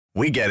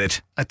We get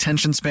it.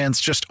 Attention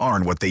spans just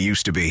aren't what they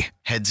used to be.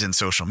 Heads in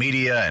social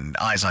media and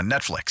eyes on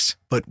Netflix.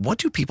 But what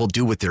do people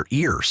do with their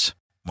ears?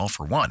 Well,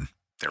 for one,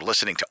 they're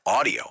listening to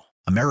audio.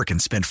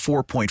 Americans spend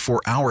 4.4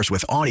 hours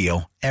with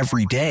audio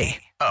every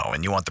day. Oh,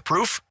 and you want the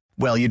proof?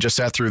 Well, you just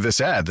sat through this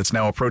ad that's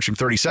now approaching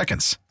 30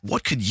 seconds.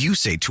 What could you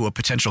say to a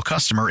potential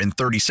customer in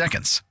 30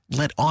 seconds?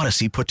 Let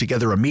Odyssey put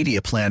together a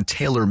media plan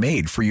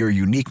tailor-made for your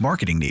unique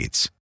marketing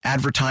needs.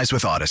 Advertise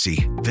with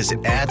Odyssey.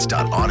 Visit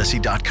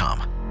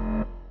ads.odyssey.com.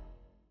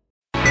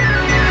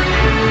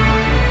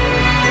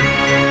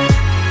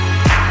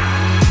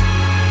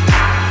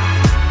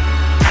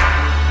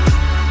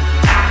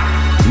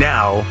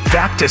 Now,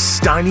 back to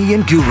Steiny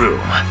and Guru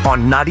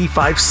on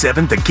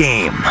 95.7 The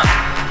Game.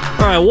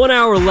 All right, 1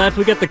 hour left.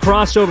 We got the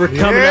crossover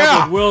coming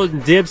up with Will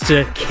and Dibbs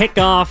to kick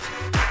off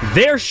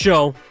their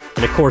show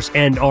and, of course,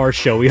 end our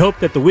show. We hope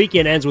that the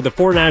weekend ends with a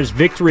 49ers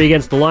victory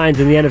against the Lions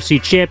in the NFC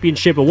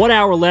Championship. But 1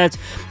 hour left.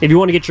 If you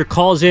want to get your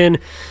calls in,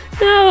 I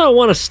don't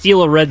want to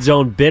steal a red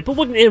zone bit, but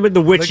we'll end with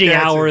the witching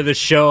hour of the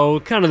show,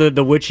 kind of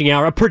the witching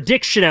hour, a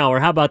prediction hour.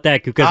 How about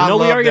that? Because I know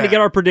we are going to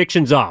get our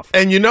predictions off.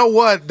 And you know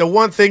what? The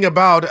one thing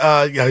about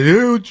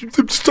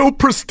it's so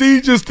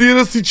prestigious, the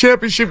NFC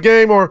Championship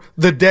game or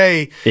the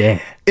day,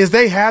 is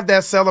they have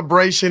that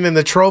celebration and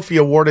the trophy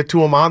awarded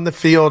to them on the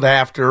field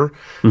after,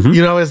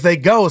 as they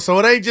go. So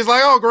it ain't just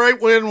like, oh, great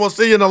win, we'll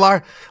see you in the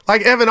line.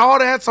 Like, Evan, all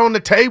that's on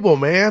the table,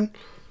 man.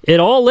 It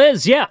all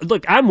is, yeah.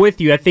 Look, I'm with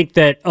you. I think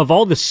that of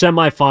all the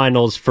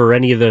semifinals for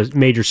any of the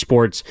major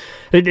sports,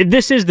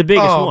 this is the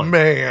biggest one. Oh,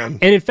 man.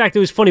 And in fact, it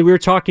was funny. We were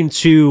talking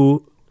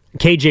to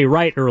KJ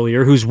Wright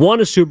earlier, who's won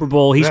a Super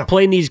Bowl. He's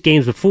played in these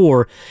games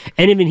before.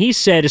 And even he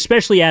said,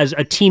 especially as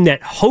a team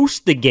that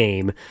hosts the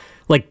game,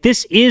 like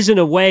this is in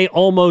a way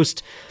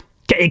almost,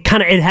 it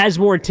has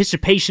more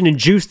anticipation and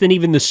juice than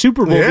even the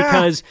Super Bowl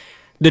because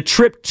the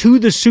trip to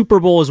the Super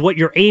Bowl is what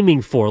you're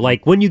aiming for.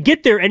 Like when you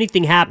get there,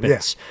 anything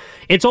happens.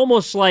 It's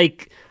almost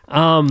like,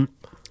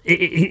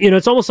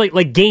 it's almost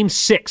like Game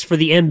 6 for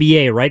the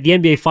NBA, right? The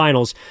NBA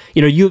Finals.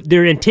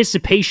 Their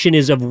anticipation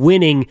is of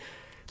winning,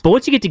 but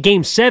once you get to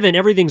Game 7,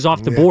 everything's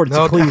off the board. It's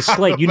a clean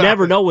slate. You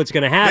never know what's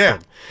going to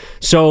happen.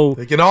 So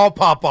they can all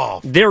pop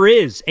off. There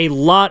is a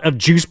lot of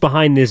juice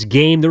behind this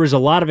game. There is a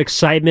lot of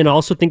excitement. I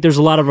also think there's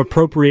a lot of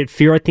appropriate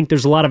fear. I think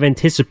there's a lot of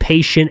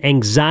anticipation,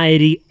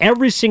 anxiety.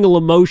 Every single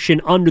emotion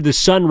under the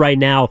sun right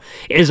now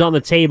is on the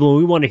table, and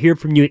we want to hear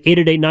from you at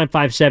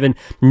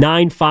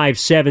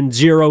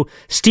 888-957-9570.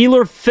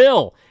 Steeler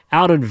Phil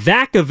out in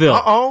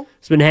Vacaville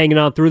has been hanging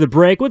on through the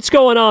break. What's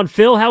going on,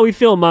 Phil? How we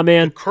feeling, my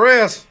man?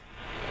 Chris.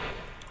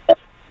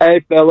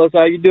 Hey, fellas,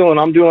 how you doing?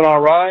 I'm doing all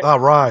right. All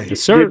right.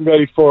 Yes, sir. Getting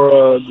ready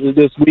for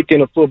this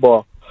weekend of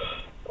football.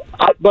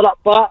 I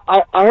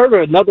heard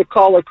another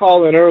caller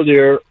call in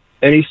earlier,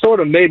 and he sort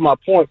of made my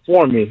point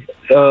for me.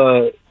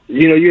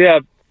 You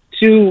have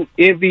two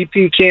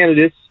MVP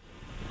candidates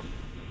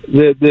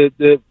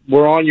that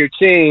were on your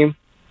team,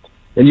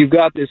 and you've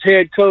got this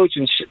head coach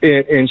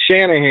in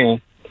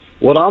Shanahan.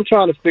 What I'm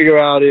trying to figure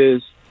out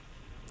is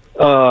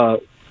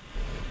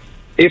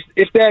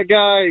if that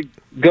guy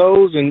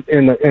goes and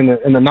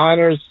the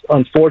Niners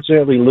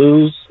unfortunately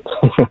lose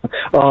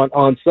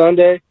on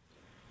Sunday,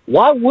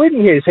 why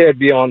wouldn't his head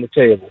be on the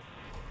table?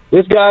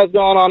 This guy's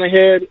gone on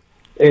ahead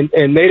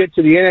and made it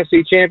to the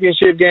NFC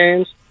Championship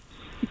games,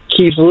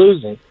 keeps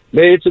losing.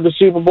 Made it to the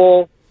Super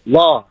Bowl,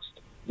 lost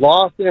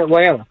in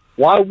Atlanta.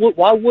 Why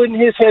wouldn't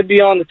his head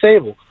be on the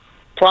table?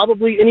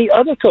 Probably any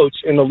other coach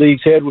in the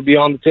league's head would be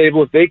on the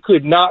table if they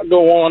could not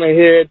go on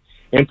ahead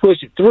and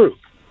push it through.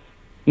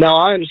 Now,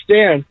 I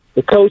understand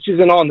the coach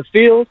isn't on the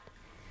field,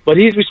 but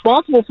he's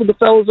responsible for the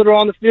fellas that are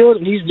on the field,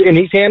 and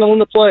he's handling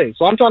the play.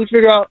 So I'm trying to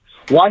figure out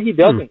why he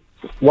doesn't.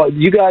 What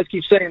you guys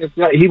keep saying is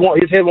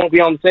his head won't be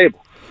on the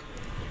table.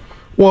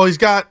 Well, he's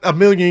got a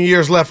million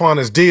years left on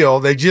his deal.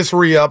 They just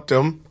re-upped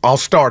him. I'll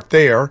start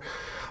there.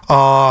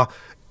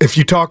 If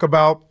you talk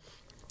about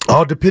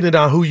all depending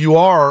on who you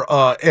are,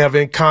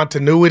 Evan,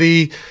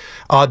 continuity.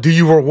 Do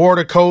you reward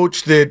a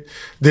coach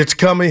that's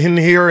coming in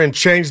here and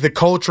changed the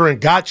culture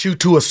and got you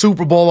to a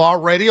Super Bowl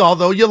already,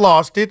 although you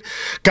lost it,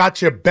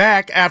 got you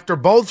back after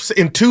both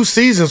in 2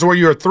 seasons where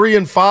you're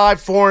 3-5,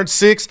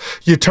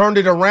 4-6, you turned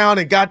it around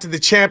and got to the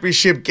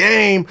championship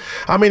game.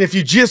 I mean, if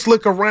you just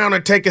look around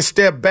and take a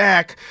step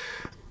back,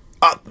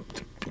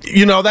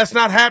 that's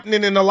not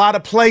happening in a lot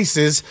of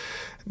places.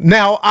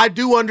 Now, I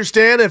do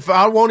understand if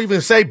I won't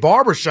even say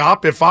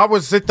barbershop, if I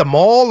was at the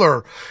mall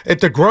or at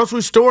the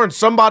grocery store and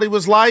somebody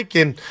was like,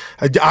 and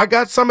I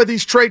got some of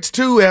these traits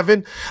too,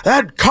 Evan,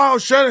 that Kyle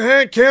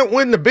Shanahan can't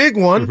win the big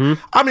one.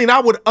 Mm-hmm. I mean, I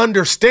would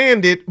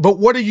understand it, but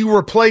what are you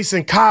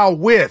replacing Kyle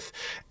with?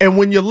 And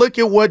when you look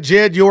at what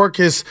Jed York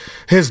has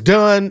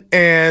done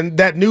and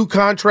that new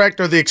contract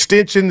or the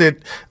extension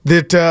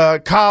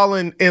that Kyle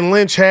and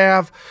Lynch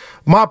have,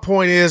 my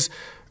point is,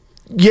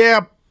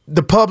 yeah,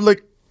 the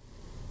public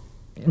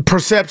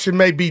perception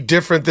may be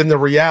different than the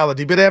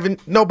reality, but Evan,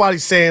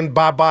 nobody's saying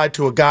bye-bye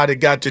to a guy that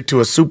got you to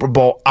a Super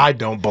Bowl, I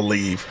don't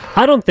believe.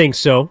 I don't think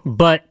so,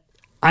 but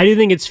I do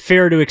think it's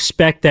fair to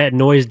expect that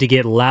noise to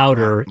get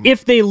louder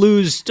if they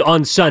lose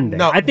on Sunday.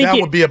 No, I think that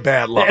would be a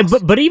bad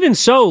loss. But even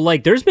so,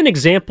 like there's been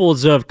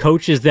examples of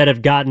coaches that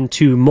have gotten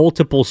to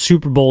multiple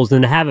Super Bowls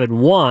and haven't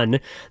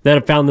won that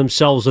have found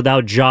themselves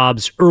without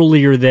jobs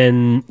earlier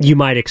than you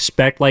might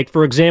expect. Like,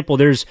 for example,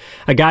 there's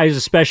a guy who's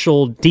a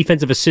special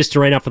defensive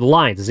assistant right now for the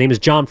Lions. His name is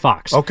John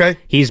Fox. Okay.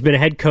 He's been a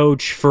head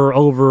coach for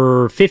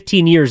over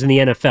 15 years in the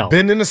NFL.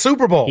 Been in the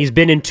Super Bowl. He's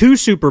been in 2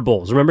 Super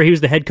Bowls. Remember, he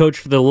was the head coach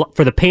for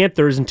the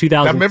Panthers in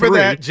 2003. I remember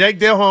that. Jake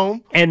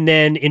Delhomme. And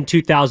then in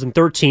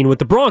 2013 with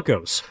the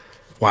Broncos.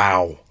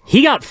 Wow.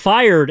 He got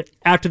fired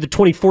after the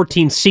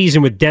 2014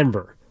 season with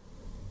Denver.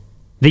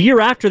 The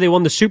year after, they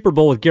won the Super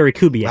Bowl with Gary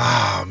Kubiak.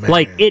 Oh, man.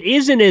 Like, it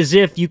isn't as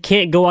if you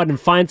can't go out and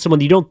find someone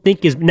you don't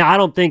think is... Now, I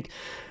don't think...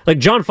 Like,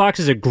 John Fox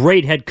is a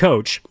great head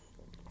coach,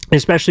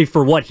 especially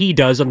for what he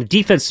does on the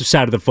defensive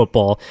side of the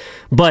football.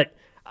 But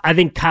I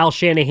think Kyle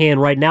Shanahan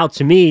right now,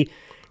 to me,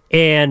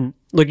 and...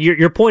 Look,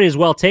 your point is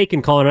well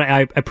taken, Colin.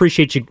 I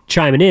appreciate you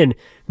chiming in.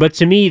 But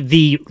to me,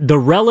 the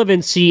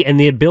relevancy and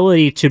the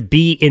ability to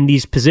be in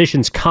these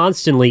positions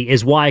constantly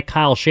is why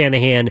Kyle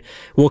Shanahan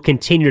will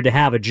continue to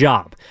have a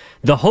job.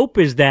 The hope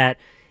is that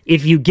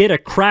if you get a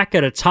crack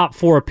at a top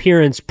 4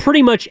 appearance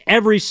pretty much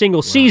every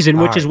single season,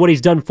 which is what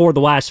he's done for the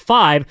last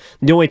 5,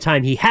 the only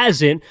time he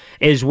hasn't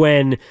is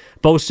when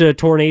Bosa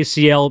tore an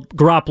ACL,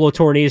 Garoppolo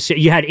tore an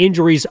ACL. You had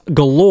injuries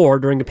galore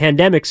during the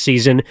pandemic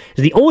season.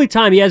 It's the only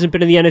time he hasn't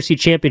been in the NFC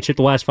Championship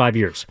the last 5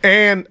 years.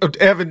 And,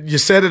 Evan, you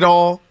said it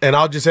all, and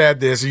I'll just add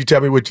this. You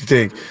tell me what you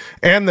think.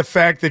 And the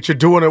fact that you're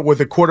doing it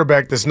with a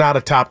quarterback that's not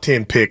a top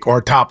 10 pick or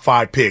a top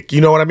 5 pick. You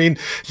know what I mean?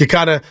 You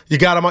got him.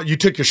 You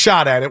took your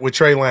shot at it with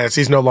Trey Lance.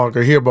 He's no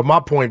longer here. But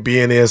my point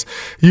being is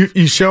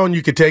you've shown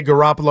you could take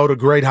Garoppolo to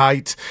great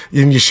heights,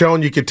 and you've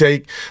shown you could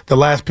take the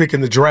last pick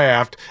in the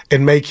draft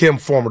and make him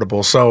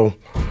formidable. So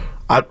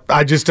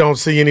I just don't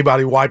see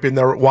anybody washing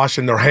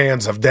their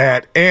hands of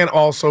that. And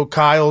also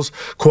Kyle's,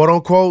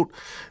 quote-unquote,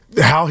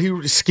 how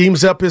he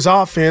schemes up his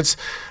offense.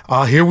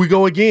 Here we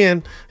go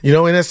again. You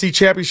know, NFC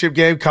Championship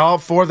game,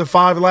 called 4 of the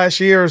 5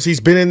 last years. He's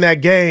been in that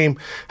game.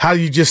 How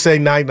do you just say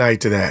night-night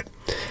to that?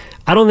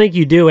 I don't think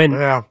you do. And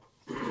yeah.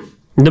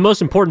 The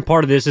most important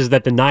part of this is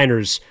that the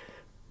Niners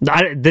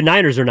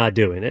are not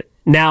doing it.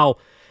 Now,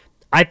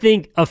 I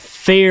think a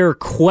fair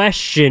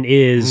question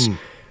is,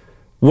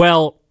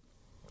 well,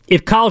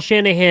 if Kyle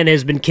Shanahan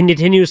has been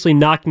continuously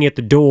knocking at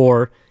the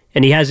door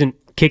and he hasn't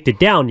kicked it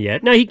down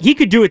yet, now he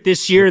could do it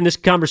this year, and this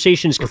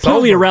conversation is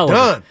completely irrelevant.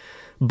 Done.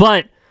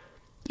 But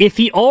if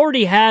he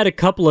already had a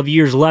couple of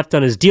years left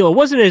on his deal, it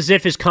wasn't as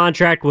if his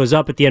contract was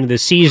up at the end of the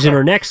season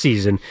or next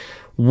season.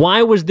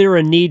 Why was there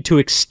a need to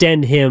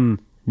extend him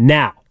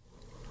now?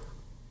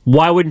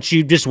 Why wouldn't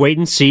you just wait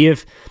and see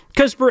if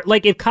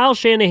Kyle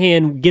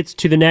Shanahan gets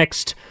to the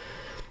next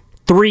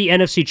 3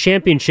 NFC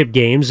Championship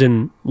games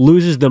and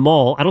loses them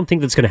all, I don't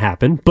think that's going to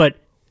happen, but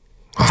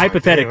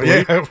hypothetically,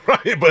 yeah,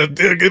 right, but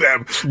it could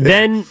happen.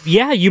 Then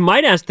you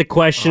might ask the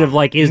question of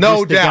is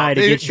this the guy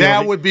to get you?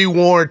 That would be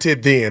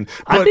warranted then.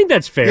 But, I think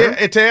that's fair. Yeah,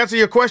 and to answer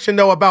your question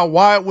though about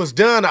why it was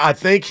done, I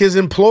think his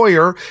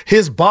employer,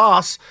 his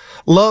boss,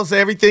 loves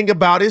everything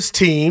about his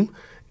team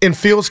and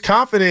feels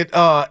confident,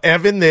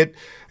 Evan, that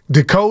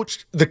the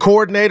coach, the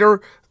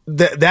coordinator,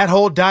 that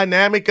whole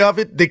dynamic of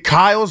it, that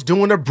Kyle's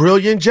doing a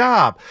brilliant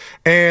job.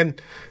 And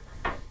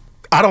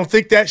I don't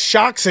think that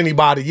shocks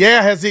anybody.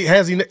 Yeah,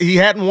 he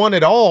hadn't won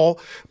it all,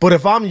 but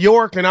if I'm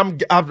York and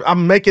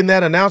I'm making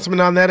that announcement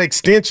on that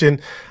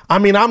extension, I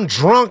mean, I'm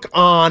drunk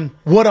on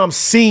what I'm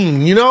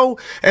seeing, you know?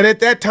 And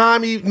at that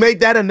time he made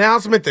that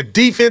announcement, the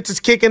defense is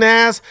kicking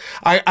ass.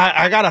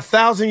 I got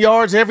 1,000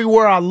 yards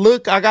everywhere I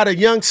look. I got a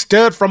young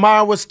stud from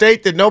Iowa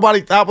State that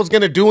nobody thought was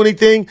going to do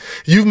anything.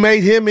 You've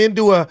made him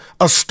into a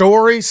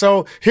story,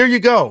 so here you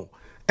go.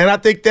 And I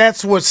think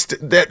that's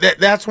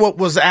what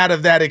was out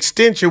of that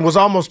extension was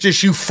almost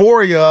just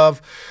euphoria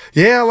of,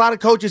 a lot of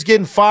coaches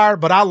getting fired,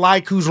 but I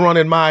like who's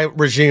running my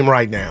regime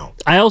right now.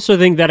 I also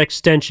think that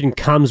extension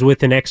comes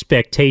with an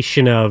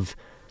expectation of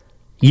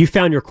you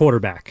found your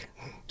quarterback.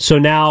 So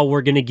now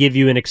we're going to give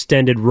you an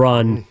extended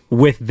run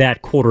with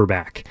that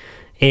quarterback.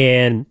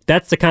 And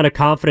that's the kind of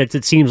confidence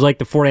it seems like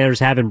the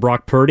 49ers have in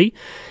Brock Purdy.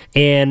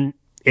 And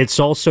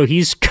it's also,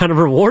 he's kind of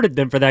rewarded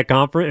them for that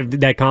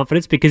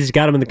confidence because he's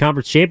got them in the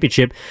conference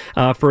championship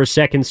for a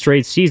second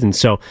straight season.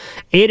 So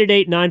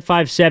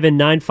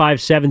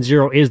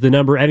 888-957-9570 is the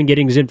number. Evan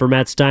Giddings in for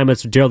Matt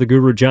Steinmetz with Daryl the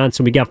Guru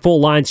Johnson. We got full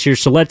lines here,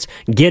 so let's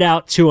get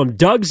out to them.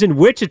 Doug's in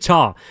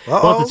Wichita.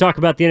 We'll have to talk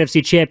about the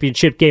NFC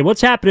Championship game.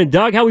 What's happening,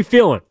 Doug? How we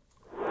feeling?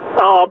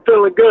 Oh, I'm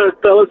feeling good,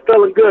 fellas.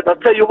 Feeling good. I'll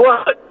tell you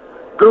what,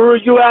 Guru,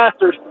 you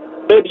asked her.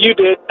 Maybe you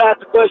did.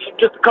 Asked a question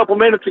just a couple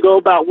minutes ago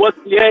about what's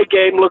the A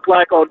game look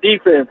like on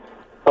defense,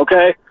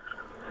 okay?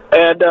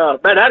 And,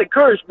 man, that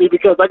encouraged me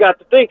because I got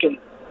to thinking.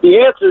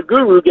 The answer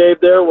Guru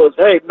gave there was,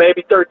 hey,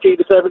 maybe 13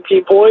 to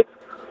 17 points,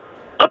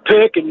 a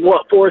pick, and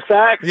 4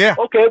 sacks? Yeah.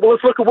 Okay, well,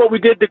 let's look at what we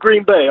did to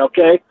Green Bay,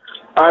 okay?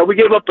 All right, we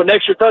gave up an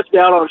extra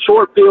touchdown on a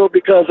short field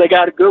because they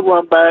got a good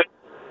run back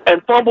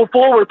and fumbled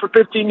forward for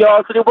 15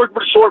 yards, so they worked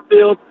with a short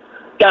field,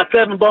 got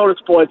 7 bonus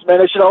points, man.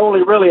 They should have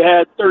only really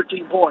had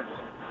 13 points.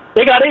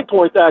 They got 8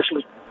 points,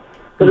 actually,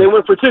 because they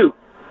went for 2.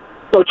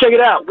 So check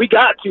it out. We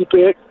got 2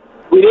 picks.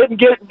 We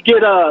didn't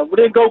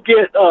go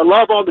get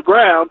Love on the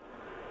ground,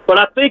 but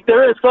I think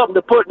there is something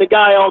to putting the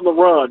guy on the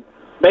run,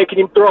 making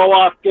him throw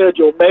off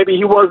schedule. Maybe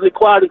he wasn't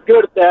quite as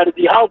good at that as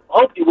he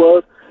hoped he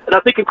was, and I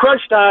think in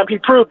crunch time he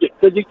proved it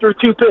because he threw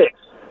 2 picks.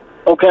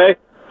 Okay,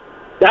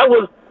 that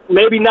was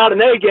maybe not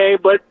an A game,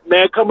 but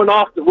man, coming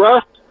off the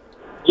rust,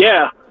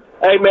 yeah.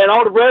 Hey man,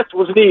 all the rest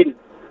was needed,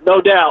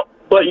 no doubt,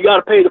 but you got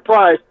to pay the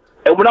price.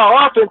 And when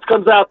our offense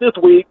comes out this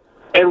week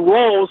and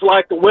rolls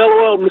like the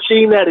well-oiled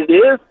machine that it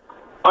is,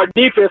 our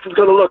defense is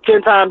going to look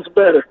 10 times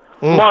better.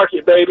 Mark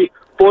it, baby.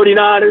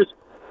 49ers,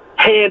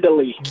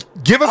 handily.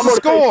 Give us a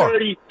score.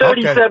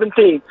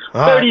 30-17.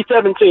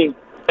 30-17.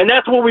 And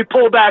that's when we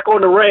pull back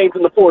on the reins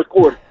in the fourth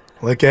quarter.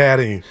 Look at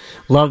him.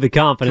 Love the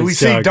confidence, Do we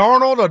see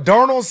Doug.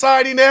 Darnold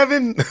sighting,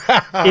 Evan?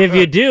 If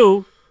you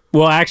do,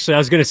 well, actually, I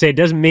was going to say it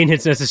doesn't mean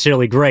it's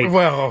necessarily great.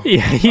 Well, I'll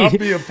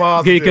be a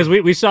positive. Because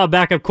we saw a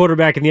backup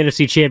quarterback in the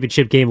NFC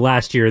Championship game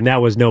last year, and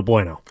that was no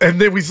bueno. And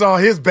then we saw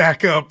his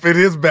backup and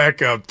his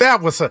backup.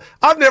 That was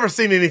I've never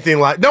seen anything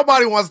like.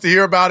 Nobody wants to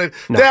hear about it.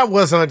 No. That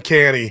was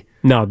uncanny.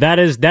 No, that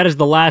is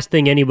the last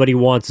thing anybody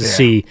wants to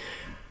see.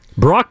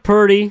 Brock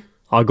Purdy,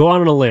 I'll go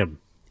on a limb,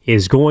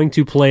 is going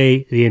to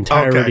play the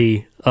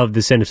entirety of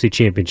this NFC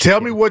Championship. Tell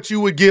me what you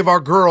would give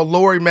our girl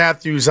Lori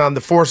Matthews on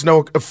the First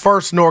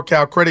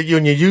NorCal Credit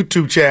Union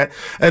YouTube chat.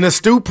 An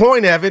astute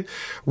point, Evan.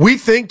 We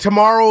think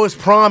tomorrow is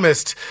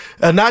promised,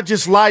 not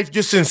just life,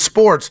 just in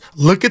sports.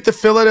 Look at the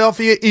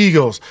Philadelphia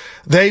Eagles.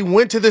 They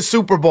went to the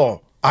Super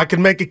Bowl. I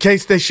can make a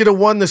case they should have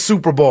won the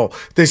Super Bowl.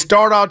 They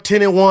start out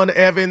 10-1,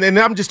 Evan, and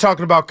I'm just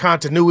talking about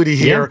continuity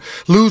here.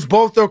 Yeah. Lose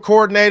both their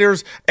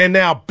coordinators, and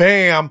now,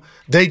 bam,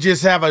 they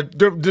just have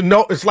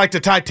it's like the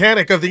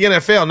Titanic of the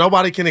NFL.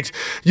 Nobody can,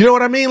 you know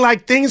what I mean?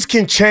 Like, things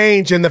can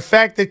change, and the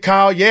fact that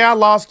Kyle, I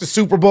lost the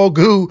Super Bowl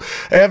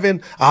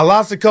Evan. I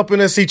lost a couple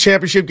NFC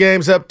Championship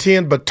games up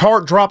 10, but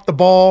Tart dropped the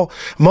ball.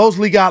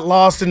 Mosley got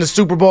lost in the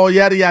Super Bowl,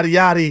 yada, yada,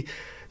 yada.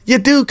 You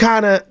do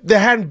there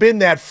hadn't been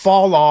that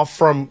fall off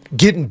from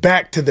getting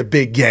back to the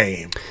big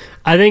game.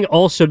 I think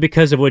also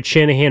because of what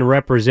Shanahan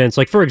represents.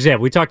 Like, for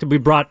example, we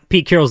brought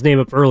Pete Carroll's name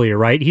up earlier,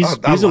 right? He's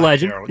a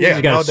legend. Yeah,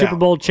 he's got a Super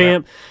Bowl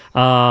champ.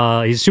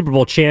 Yeah. He's a Super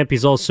Bowl champ.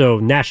 He's also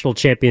national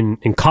champion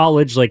in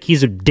college. Like,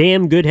 he's a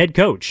damn good head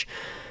coach.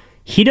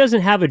 He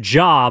doesn't have a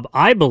job,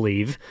 I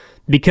believe,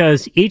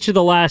 because each of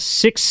the last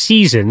 6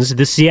 seasons,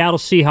 the Seattle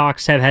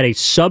Seahawks have had a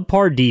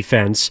subpar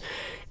defense,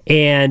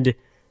 and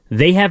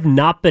they have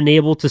not been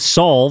able to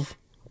solve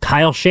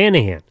Kyle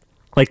Shanahan.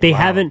 Like, they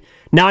haven't.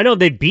 Now, I know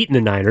they've beaten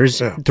the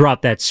Niners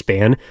throughout that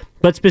span,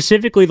 but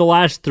specifically the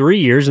last 3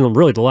 years, and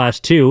really the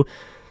last 2,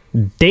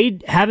 they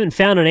haven't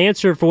found an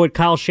answer for what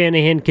Kyle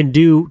Shanahan can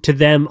do to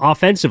them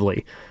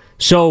offensively.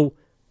 So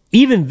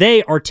even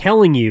they are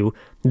telling you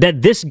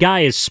that this guy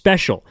is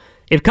special.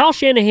 If Kyle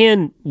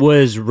Shanahan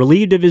was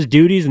relieved of his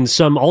duties in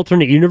some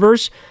alternate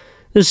universe,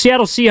 the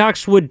Seattle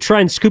Seahawks would try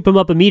and scoop him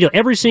up immediately.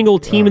 Every single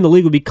team in the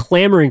league would be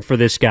clamoring for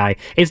this guy.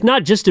 It's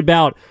not just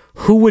about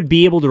who would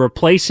be able to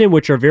replace him,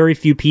 which are very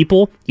few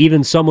people,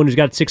 even someone who's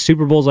got 6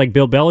 Super Bowls like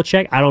Bill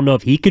Belichick. I don't know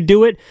if he could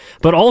do it.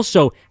 But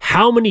also,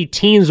 how many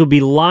teams would be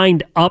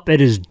lined up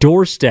at his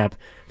doorstep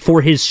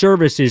for his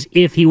services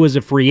if he was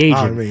a free agent?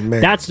 I mean,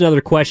 man. That's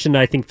another question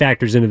that I think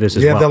factors into this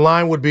as well. Yeah, the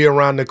line would be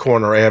around the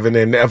corner, Evan.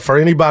 And for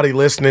anybody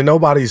listening,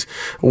 nobody's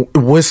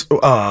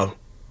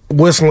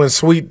whistling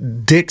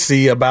Sweet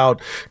Dixie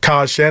about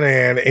Kyle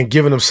Shanahan and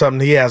giving him something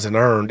he hasn't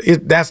earned.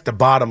 That's the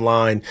bottom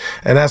line,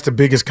 and that's the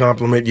biggest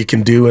compliment you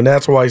can do, and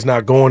that's why he's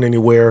not going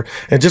anywhere.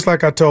 And just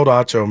like I told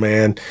Acho,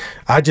 man,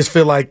 I just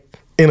feel like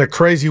in a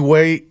crazy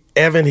way,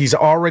 Evan, he's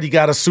already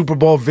got a Super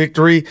Bowl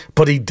victory,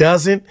 but he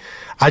doesn't.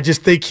 I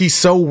just think he's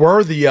so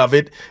worthy of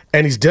it,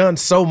 and he's done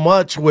so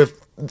much with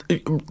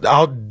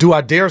I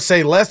dare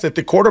say less at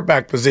the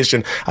quarterback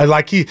position.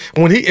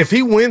 If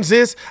he wins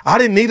this, I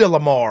didn't need a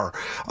Lamar.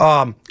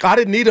 I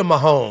didn't need a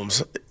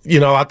Mahomes.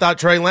 I thought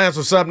Trey Lance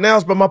was something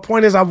else, but my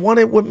point is I won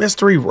it with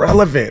Mr.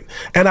 Irrelevant,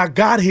 and I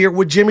got here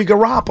with Jimmy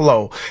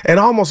Garoppolo, and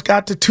almost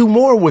got to 2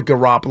 more with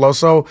Garoppolo.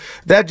 So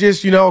that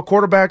just, a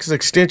quarterback's an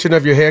extension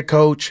of your head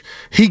coach.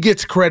 He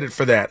gets credit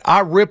for that. I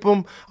rip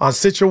him on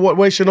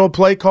situational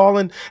play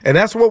calling, and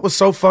that's what was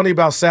so funny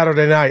about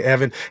Saturday night,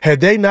 Evan.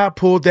 Had they not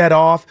pulled that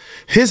off,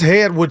 his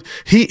head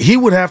he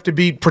would have to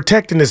be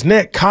protecting his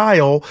neck,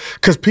 Kyle,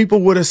 because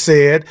people would have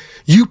said,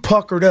 you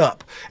puckered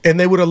up, and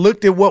they would have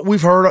looked at what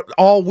we've heard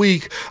all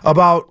week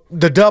about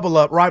the double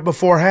up right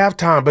before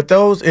halftime. But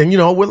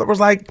Willard was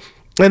like,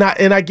 and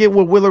I get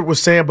what Willard was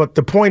saying, but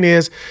the point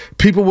is,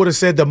 people would have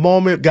said the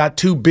moment got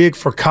too big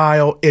for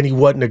Kyle and he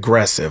wasn't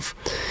aggressive.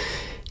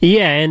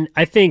 Yeah, and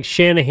I think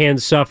Shanahan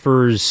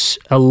suffers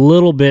a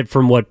little bit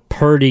from what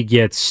Purdy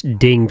gets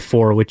dinged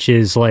for, which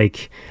is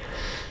like,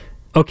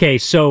 okay,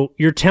 so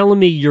you're telling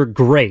me you're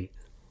great,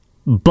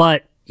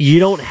 but you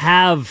don't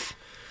have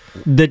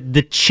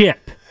the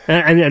chip.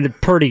 And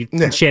Purdy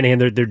and Shanahan,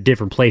 they're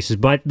different places,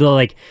 but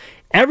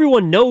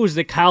everyone knows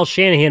that Kyle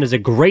Shanahan is a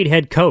great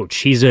head coach.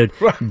 He's a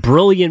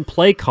brilliant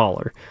play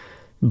caller.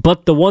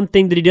 But the one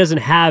thing that he doesn't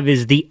have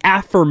is the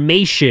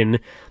affirmation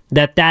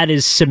that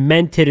is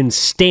cemented and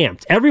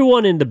stamped.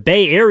 Everyone in the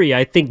Bay Area,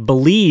 I think,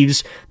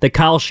 believes that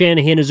Kyle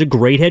Shanahan is a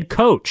great head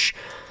coach.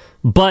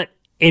 But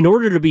in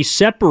order to be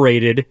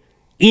separated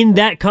in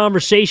that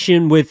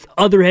conversation with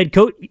other head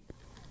coach, you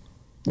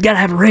got to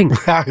have a ring. You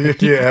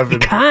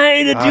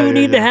kind of do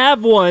need to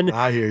have one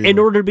in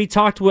order to be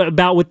talked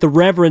about with the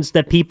reverence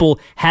that people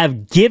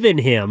have given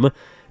him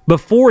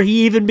before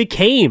he even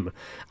became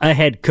a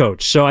head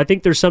coach. So I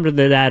think there's something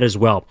to that as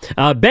well.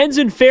 Ben's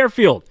in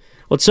Fairfield.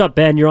 What's up,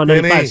 Ben? You're on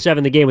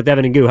 95.7 The Game with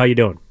Evan and Goo. How you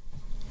doing?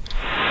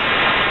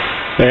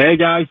 Hey,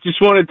 guys. Just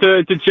wanted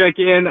to check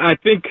in. I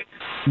think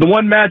the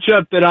one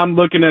matchup that I'm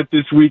looking at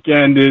this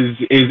weekend is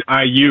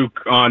Ayuk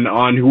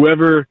on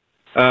whoever,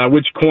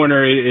 which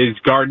corner is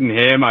guarding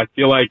him. I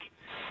feel like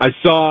I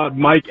saw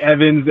Mike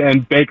Evans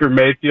and Baker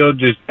Mayfield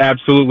just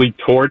absolutely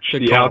torch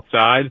the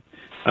outside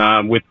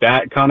with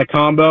that kind of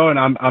combo, and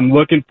I'm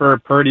looking for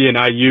Purdy and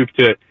Ayuk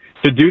to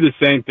do the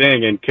same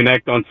thing and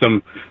connect on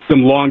some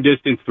long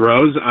distance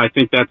throws. I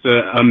think that's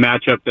a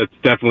matchup that's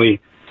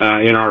definitely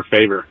in our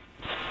favor.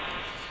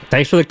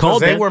 Thanks for the call,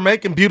 They were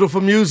making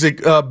beautiful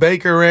music,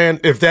 Baker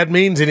and, if that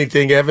means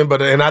anything, Evan,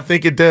 and I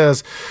think it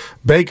does,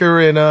 Baker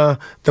and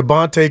the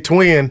Bonte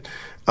twin,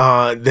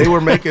 they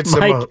were making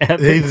some.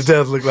 He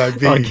does look like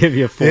B. I'll give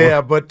you a 4.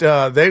 Yeah, but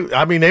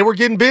they were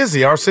getting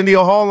busy.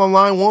 Arsenio Hall on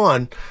line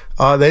 1.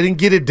 They didn't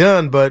get it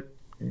done, but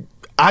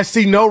I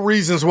see no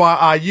reasons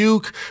why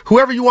Ayuk,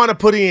 whoever you want to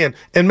put in,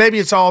 and maybe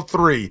it's all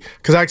three,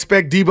 because I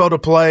expect Debo to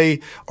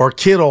play or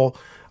Kittle.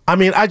 I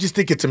mean, I just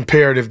think it's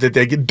imperative that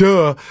they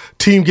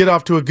team get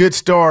off to a good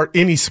start,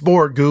 any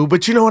sport, Goo.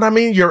 But you know what I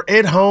mean? You're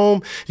at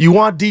home. You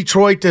want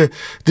Detroit to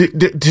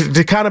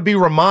kind of be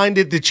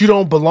reminded that you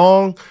don't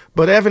belong.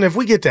 But, Evan, if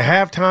we get to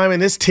halftime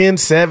and it's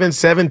 10-7,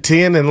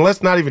 7-10, and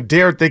let's not even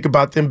dare think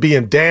about them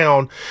being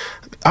down,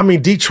 I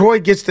mean,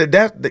 Detroit gets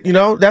that, you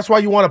know, that's why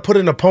you want to put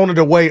an opponent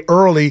away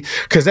early,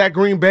 because that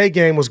Green Bay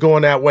game was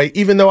going that way.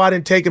 Even though I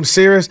didn't take him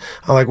serious,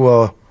 I'm like,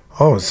 well,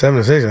 it's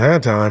 7-6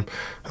 at halftime.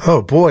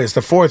 Oh, boy, it's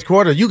the fourth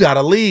quarter. You got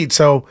a lead.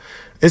 So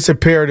it's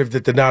imperative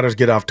that the Niners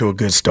get off to a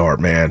good start,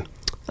 man.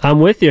 I'm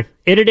with you.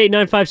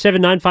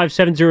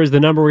 888-957-9570 is the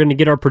number. We're going to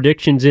get our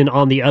predictions in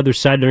on the other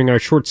side during our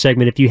short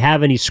segment. If you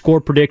have any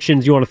score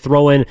predictions you want to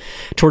throw in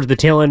towards the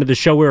tail end of the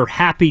show, we're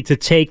happy to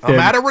take them. I'm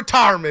out of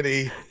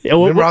retirement-y.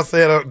 Remember I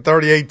said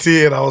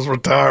 38-10, I was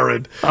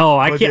retiring. Oh,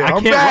 I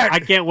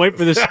can't wait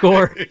for the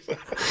score.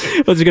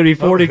 What's it going to be,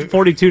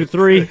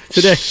 42-3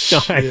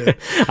 today?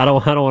 I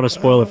don't want to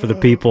spoil it for the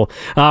people.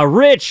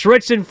 Rich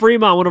in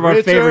Fremont, one of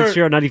our favorites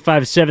here on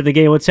 95.7 The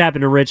Game. What's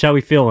happening, Rich? How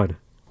we feeling?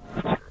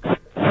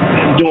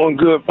 Doing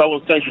good,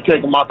 fellas. Thanks for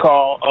taking my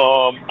call.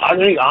 I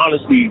think,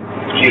 honestly,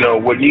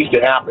 what needs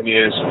to happen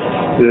is,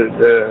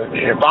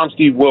 if I'm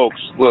Steve Wilkes,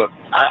 look,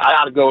 I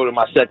got to go to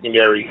my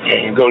secondary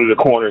and go to the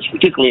corners,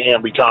 particularly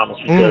Ambry Thomas,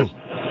 because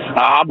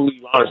I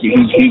believe, honestly,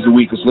 he's the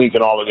weakest link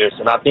in all of this.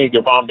 And I think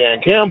if I'm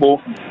Dan Campbell,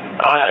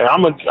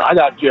 I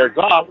got Jared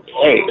Goff.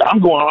 Hey,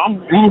 I'm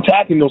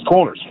attacking those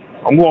corners.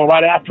 I'm going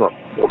right after them,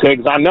 okay?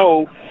 Because I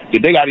know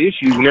that they got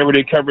issues whenever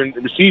they're covering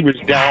the receivers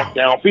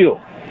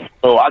downfield.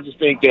 So I just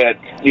think that,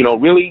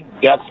 really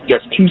that's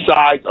two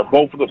sides of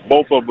both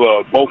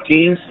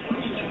teams.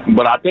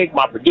 But I think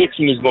my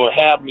prediction is going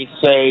to have me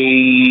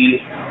say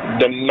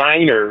the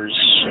Niners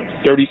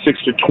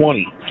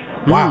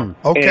 36-20. Wow.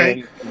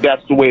 Okay. And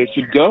that's the way it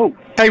should go.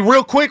 Hey,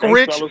 real quick, Thanks,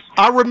 Rich. Fellas.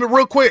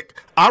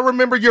 I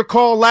remember your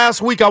call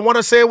last week. I want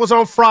to say it was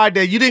on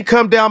Friday. You didn't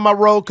come down my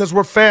road because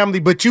we're family,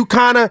 but you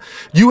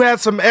had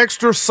some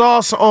extra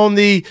sauce on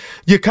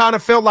you kind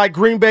of felt like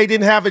Green Bay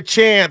didn't have a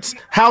chance.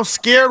 How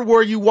scared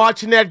were you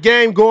watching that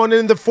game going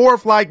in the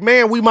fourth? Like,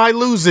 man, we might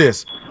lose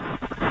this.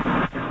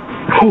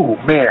 Oh,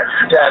 man,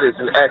 that is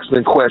an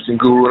excellent question,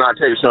 Guru. And I'll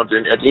tell you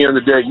something. At the end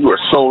of the day, you are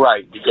so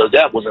right, because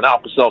that was an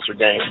Alka-Seltzer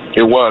game.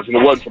 It was, and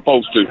it wasn't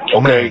supposed to.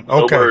 Okay?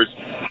 Okay. Words,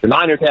 the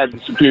Niners had the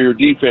superior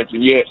defense,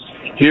 and yet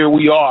here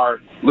we are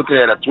looking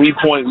at a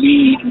 3-point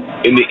lead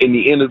in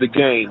the end of the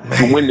game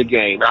to win the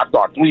game. I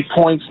thought 3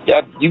 points,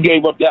 that you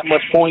gave up that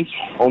much points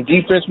on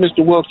defense,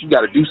 Mr. Wilkes. You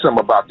got to do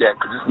something about that,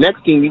 because this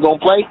next team you're going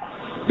to play,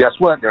 guess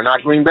what? They're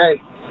not Green Bay.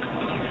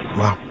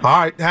 Wow. All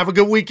right. Have a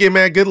good weekend,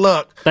 man. Good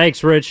luck.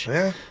 Thanks, Rich.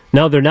 Yeah.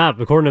 No, they're not.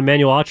 According to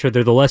Emmanuel Otra,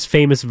 they're the less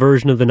famous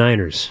version of the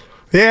Niners.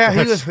 Yeah, he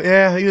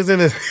was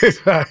in it.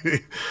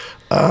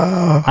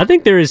 I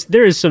think there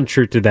is some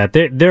truth to that.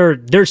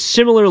 They're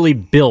similarly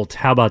built.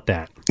 How about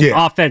that?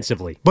 Yeah.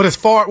 Offensively. But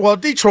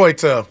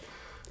Detroit's I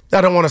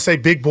don't want to say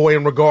big boy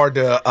in regard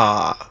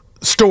to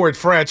storied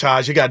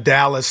franchise. You got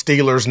Dallas,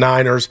 Steelers,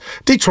 Niners.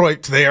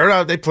 Detroit's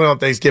there. They play on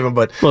Thanksgiving,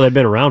 but they've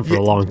been around for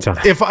a long time.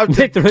 They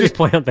really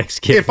play on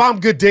Thanksgiving. If I'm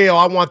Goodell,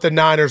 I want the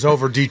Niners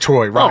over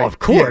Detroit, right? Oh, of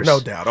course. Yeah, no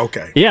doubt.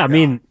 Okay. Yeah, I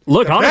mean,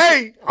 look,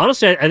 honestly,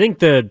 I think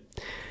the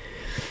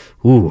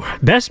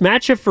best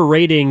matchup for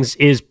ratings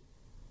is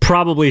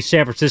probably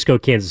San Francisco,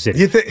 Kansas City.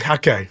 You think?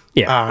 Okay.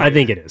 Yeah, I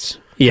think it is.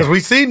 Because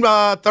we've seen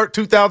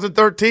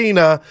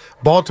 2013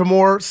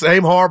 Baltimore,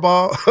 same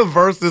Harbaugh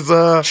versus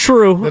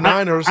True. the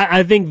Niners.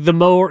 I think the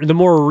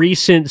more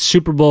recent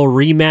Super Bowl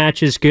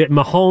rematch is good.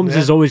 Mahomes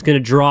is always going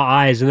to draw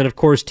eyes, and then of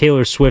course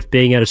Taylor Swift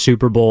being at a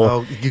Super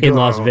Bowl in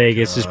Las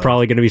Vegas is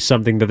probably going to be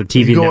something that the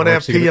TV you going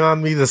networks FP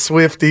on me, the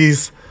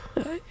Swifties.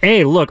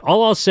 Hey, look,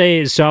 all I'll say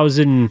is, so I was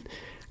in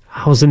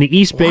the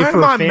East Bay for a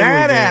family Why am I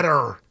mad event. at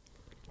her?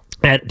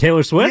 At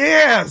Taylor Swift?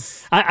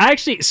 Yes. I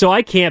actually, so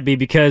I can't be,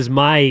 because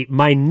my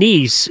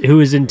niece, who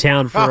is in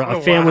town for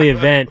a family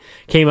event,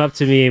 came up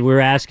to me and we were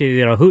asking,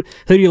 who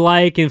do you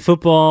like in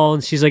football?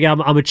 And she's like,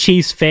 I'm a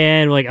Chiefs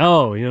fan. We're like,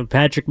 oh,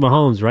 Patrick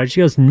Mahomes, right?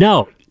 She goes,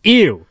 no,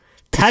 ew,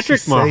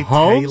 Patrick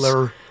Mahomes,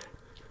 Taylor?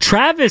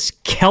 Travis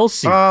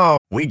Kelce. Oh,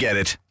 We get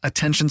it.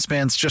 Attention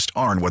spans just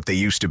aren't what they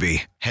used to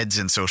be. Heads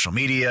in social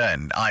media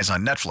and eyes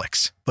on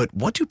Netflix. But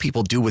what do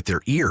people do with their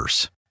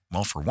ears?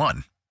 Well, for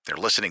one, they're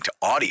listening to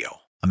audio.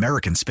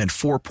 Americans spend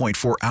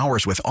 4.4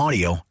 hours with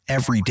audio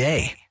every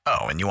day.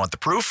 Oh, and you want the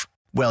proof?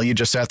 Well, you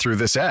just sat through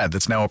this ad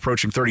that's now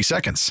approaching 30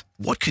 seconds.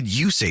 What could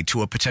you say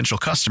to a potential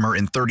customer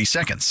in 30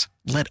 seconds?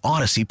 Let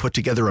Odyssey put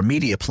together a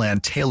media plan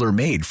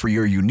tailor-made for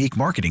your unique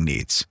marketing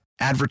needs.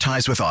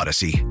 Advertise with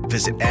Odyssey.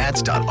 Visit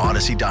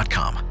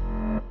ads.odyssey.com.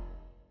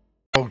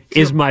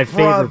 Is my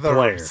favorite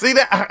player. See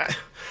that?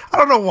 I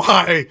don't know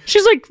why.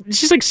 She's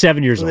like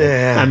 7 years old.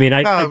 Yeah. I mean,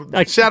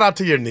 I shout out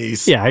to your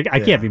niece. Yeah, I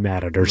can't be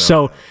mad at her.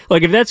 So,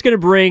 like, if that's going to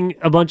bring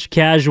a bunch of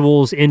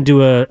casuals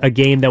into a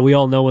game that we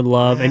all know and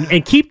love,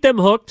 and keep them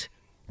hooked,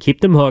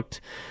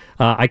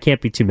 I can't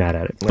be too mad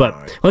at it.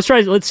 But let's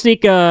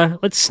sneak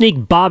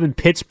Bob in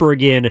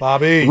Pittsburgh in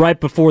right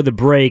before the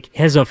break.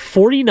 Has a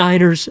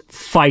 49ers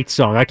fight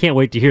song. I can't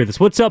wait to hear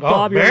this. What's up,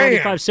 Bob? You're on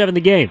 95.7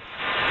 The Game.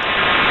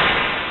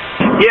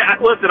 Yeah,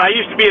 listen, I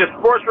used to be a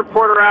sports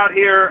reporter out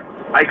here.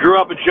 I grew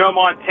up a Joe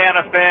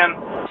Montana fan,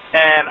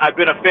 and I've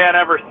been a fan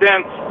ever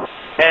since.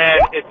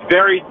 And it's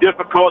very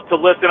difficult to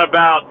listen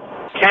about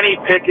Kenny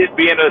Pickett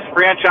being a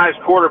franchise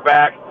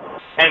quarterback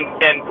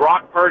and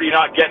Brock Purdy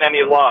not getting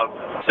any love.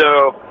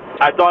 So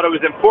I thought it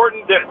was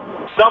important that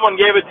someone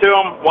gave it to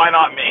him. Why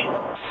not me?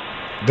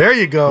 There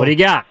you go. What do you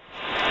got?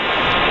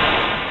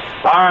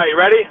 All right, you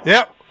ready?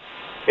 Yep.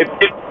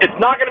 It's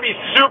not going to be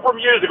super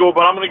musical,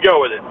 but I'm going to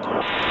go with it.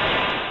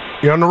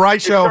 You're on the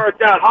right show. It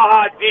starts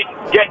out,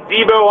 get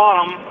Debo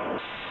on him.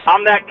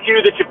 I'm that Q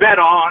that you bet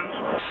on.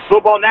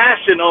 Football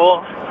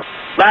National,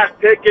 last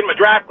pick in my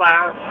draft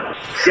class,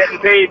 getting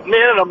paid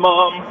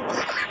minimum.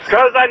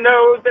 Because I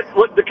know that's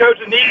what the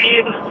coaches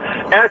need.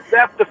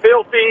 SF the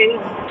filthy.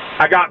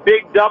 I got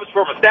big dubs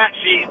for my stat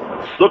sheet,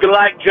 looking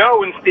like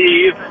Joe and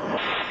Steve.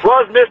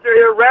 Was Mr.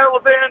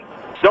 Irrelevant.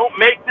 Don't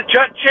make the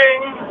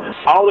cha-ching.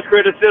 All the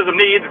criticism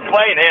needs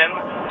explaining.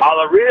 All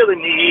I really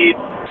need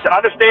to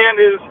understand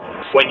is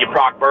when you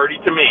Brock Purdy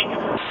to me.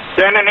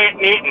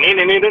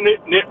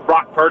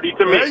 Brock Purdy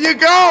to me. There you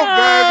go,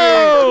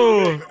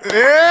 baby.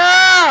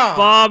 Yeah.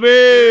 Bobby.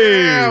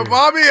 Yeah,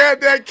 Bobby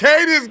had that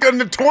cadence and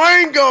the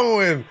twang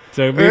going.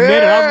 So we made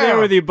it. I'm there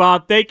with you,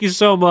 Bob. Thank you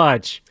so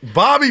much.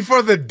 Bobby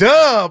for the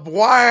dub.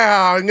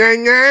 Wow.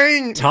 Yang,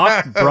 yang.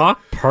 Talk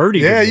Brock Purdy.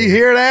 Yeah, you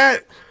hear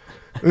that?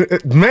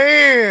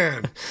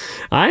 Man.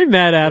 I ain't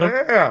mad at him.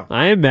 Yeah.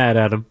 I ain't mad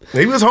at him.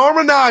 He was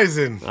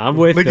harmonizing. I'm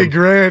with him. Look at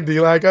Grandy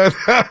like, oh,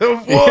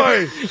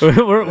 boy.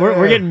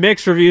 We're getting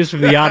mixed reviews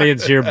from the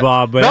audience here,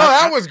 Bob. But no,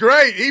 that was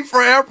great. E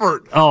for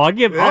effort. Oh, I'll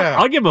give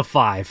him a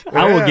 5.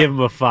 I will give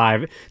him a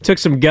 5. Took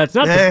some guts,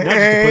 not just to put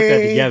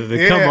that together.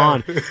 But come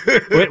on,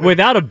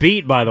 without a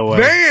beat, by the way.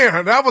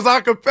 Man, that was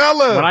a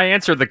cappella. When I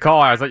answered the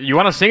call, I was like, "You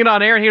want to sing it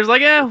on air?" And he was like,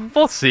 "Yeah,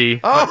 we'll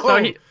see." Oh. So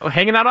he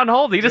hanging out on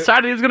hold. He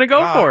decided he was going to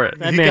go for it.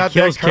 That man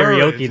kills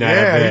karaoke night.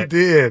 Yeah, he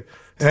did.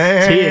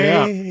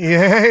 Hey.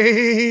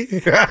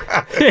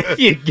 If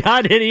you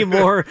got any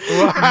more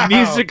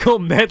musical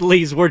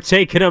medleys, we're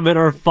taking them in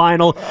our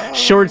final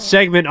short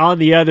segment on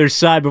the other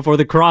side before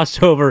the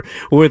crossover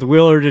with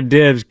Willard and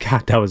Dibbs.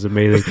 God, that was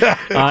amazing.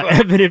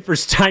 Evan in for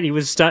Steiny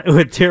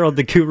with Terrell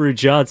the Guru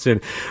Johnson.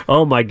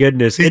 Oh, my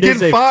goodness. He's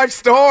getting 5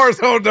 stars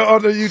on the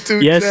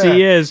YouTube Yes, chat.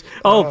 he is.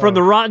 Oh, from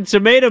the Rotten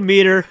Tomato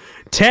meter,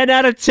 10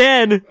 out of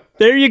 10.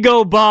 There you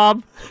go,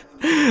 Bob.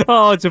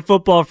 Oh, it's a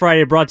Football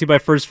Friday brought to you by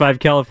First 5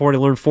 California.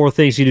 Learn 4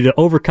 things you need to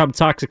overcome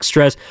toxic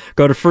stress.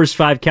 Go to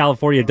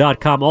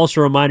first5california.com.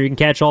 Also a reminder, you can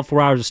catch all 4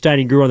 hours of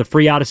Steiny and Guru on the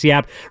free Odyssey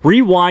app.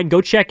 Rewind.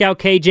 Go check out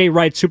KJ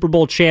Wright, Super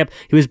Bowl champ.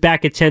 He was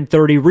back at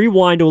 10:30.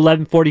 Rewind to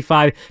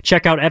 11:45.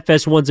 Check out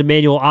FS1's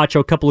Emmanuel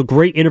Acho. A couple of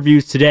great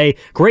interviews today.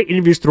 Great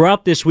interviews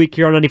throughout this week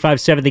here on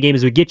 95.7 The Game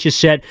as we get you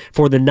set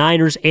for the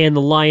Niners and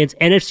the Lions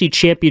NFC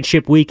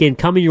Championship weekend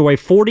coming your way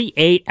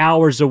 48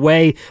 hours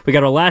away. We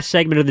got our last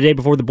segment of the day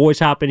before the boys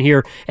hop in here.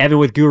 Evan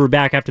with Guru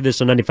back after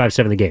this on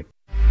 95.7 The Game.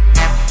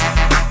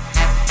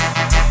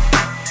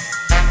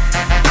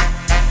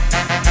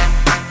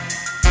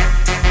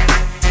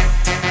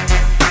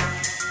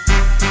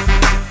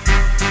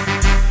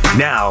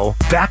 Now,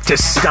 back to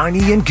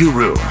Steiny and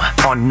Guru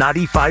on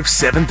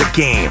 95.7 The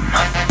Game.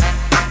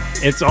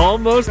 It's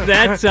almost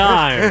that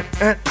time.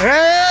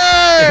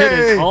 Hey! It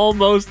is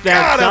almost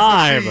that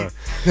time.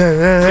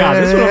 God,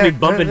 this is what I'll be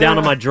bumping down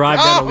on my drive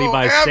down to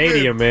Levi's Evan.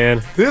 Stadium,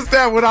 man. This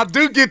that when I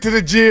do get to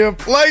the gym,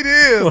 play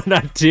this. When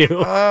I do.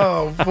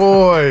 Oh,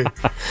 boy.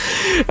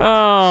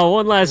 Oh,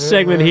 one last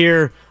segment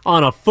here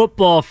on a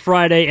Football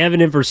Friday. Evan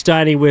in for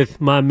Steiny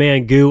with my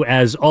man Goo,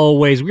 as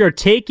always. We are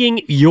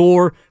taking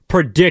your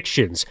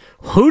predictions.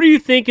 Who do you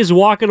think is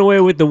walking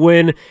away with the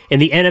win in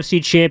the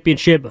NFC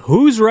Championship?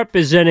 Who's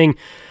representing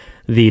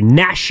the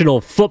National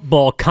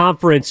Football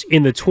Conference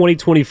in the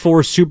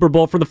 2024 Super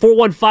Bowl? For the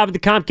 415 of the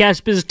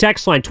Comcast Business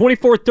Text Line,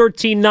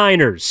 24-13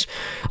 Niners.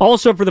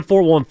 Also for the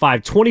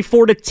 415,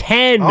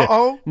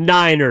 24-10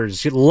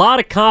 Niners. A lot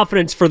of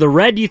confidence for the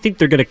Red. Do you think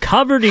they're going to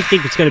cover? Do you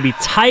think it's going to be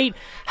tight?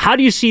 How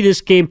do you see this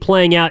game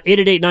playing out?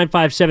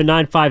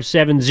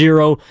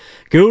 888-957-9570.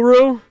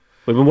 Guru,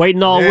 we've been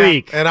waiting all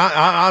week. And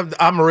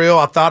I'm real.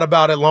 I thought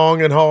about it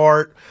long and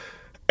hard.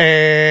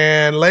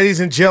 And ladies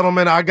and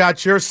gentlemen, I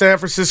got your San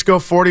Francisco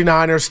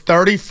 49ers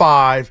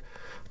 35,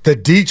 the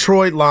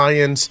Detroit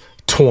Lions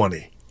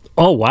 20.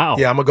 Oh, wow.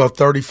 Yeah, I'm going to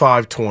go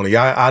 35-20.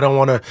 I don't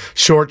want to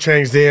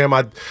shortchange them.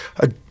 I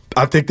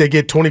think they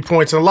get 20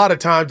 points. And a lot of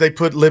times they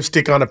put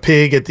lipstick on a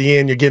pig at the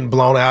end. You're getting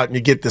blown out and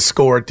you get the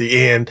score at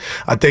the end.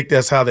 I think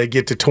that's how they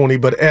get to 20.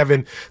 But,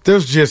 Evan,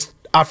 there's just,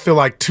 I feel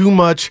like too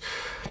much,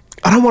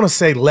 I don't want to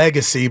say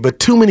legacy, but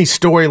too many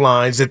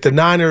storylines that the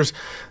Niners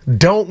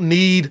don't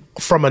need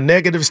from a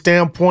negative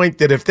standpoint,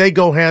 that if they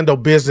go handle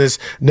business,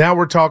 now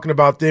we're talking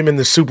about them in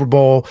the Super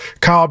Bowl,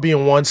 Kyle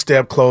being one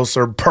step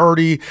closer,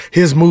 Purdy,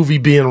 his movie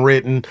being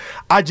written.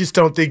 I just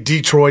don't think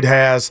Detroit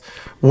has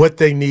what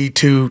they need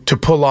to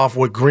pull off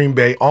what Green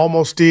Bay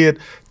almost did,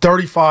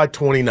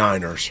 35-20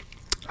 Niners.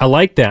 I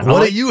like that.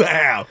 What do you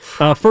have?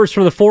 First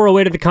from the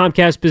 408 of the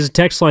Comcast Business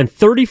Text Line,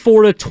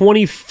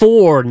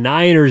 34-24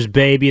 Niners,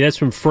 baby. That's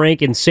from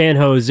Frank in San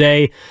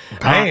Jose.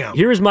 Damn.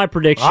 Here's my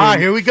prediction. All right,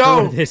 here we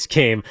go. For this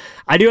game.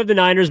 I do have the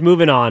Niners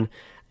moving on,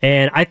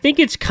 and I think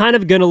it's kind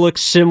of going to look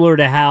similar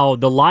to how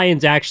the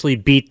Lions actually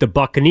beat the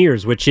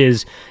Buccaneers, which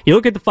is, you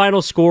look at the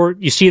final score,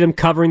 you see them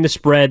covering the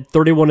spread,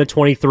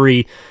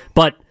 31-23,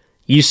 but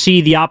you see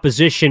the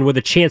opposition with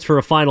a chance for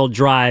a final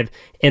drive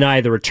in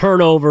either a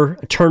turnover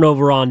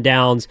on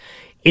downs.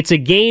 It's a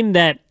game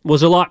that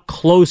was a lot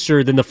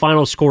closer than the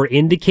final score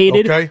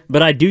indicated,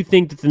 but I do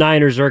think that the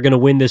Niners are going to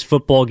win this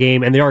football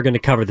game, and they are going to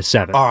cover the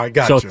 7. All right,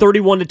 gotcha. So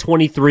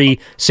 31-23,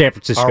 San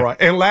Francisco. All right,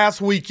 and last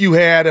week you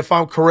had, if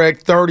I'm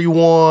correct,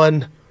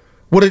 31.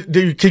 Can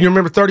you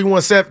remember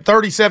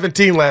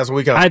 30-17 last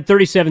week? I had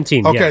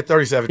 30-17. Okay, yeah.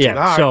 30-17. Yeah, all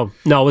right. So,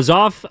 no, it was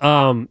off.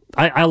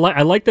 I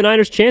like the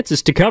Niners'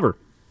 chances to cover.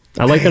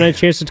 I like the Niners'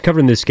 chances to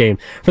cover in this game.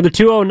 For the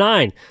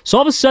 209, so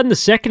all of a sudden the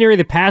secondary of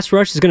the pass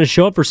rush is going to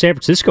show up for San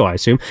Francisco, I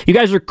assume. You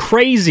guys are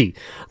crazy.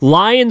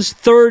 Lions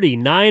 30,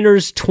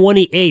 Niners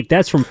 28.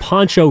 That's from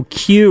Poncho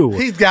Q.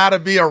 He's got to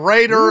be a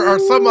Raider or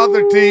some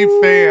other team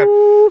fan.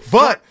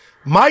 But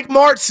Mike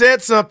Martz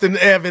said something,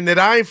 Evan, that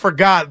I ain't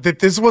forgot, that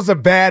this was a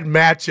bad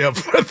matchup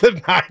for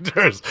the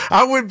Niners.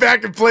 I went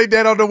back and played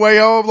that on the way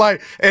home,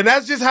 and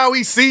that's just how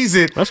he sees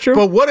it. That's true.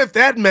 But what if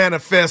that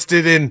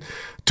manifested in –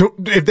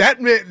 if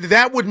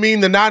that would mean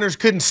the Niners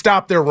couldn't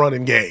stop their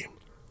running game?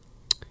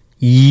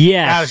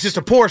 Yes. It's just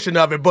a portion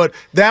of it, but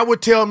that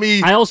would tell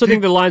me. I also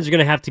think the Lions are going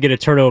to have to get a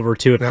turnover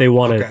too if they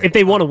want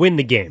to win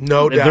the game.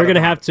 No doubt. They're going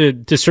to have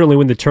to certainly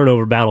win the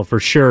turnover battle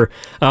for sure.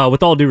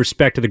 With all due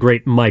respect to the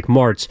great Mike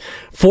Martz,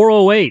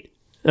 408.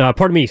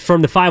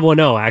 From the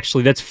 510,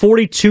 actually. That's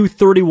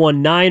 42-31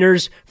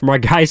 Niners from our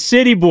guy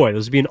City Boy.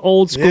 This would be an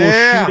old school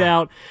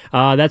shootout.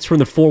 That's from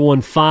the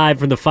 415.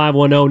 From the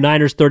 510,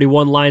 Niners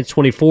 31, Lions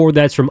 24.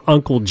 That's from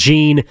Uncle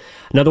Gene.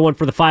 Another one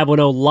for the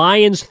 510,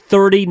 Lions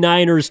 30,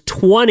 Niners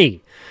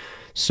 20.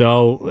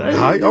 So,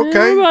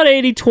 about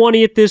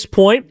 80-20 at this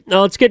point.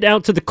 Let's get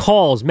down to the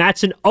calls.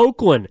 Matt's in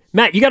Oakland.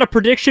 Matt, you got a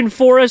prediction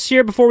for us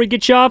here before we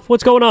get you off?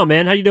 What's going on,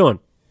 man? How you doing?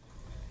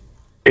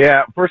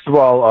 Yeah, first of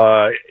all,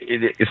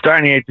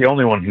 Steiny ain't the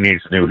only one who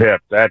needs a new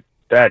hip. That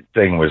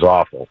thing was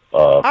awful.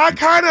 I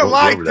kind of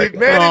liked it,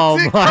 man.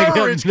 It took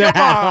courage. Come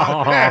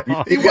on, man.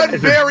 He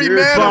wasn't very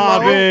man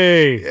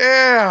Bobby.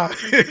 Yeah.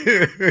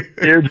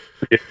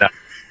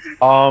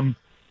 I'm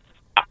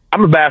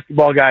a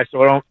basketball guy,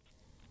 so I don't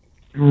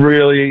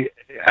really.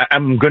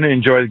 I'm going to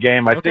enjoy the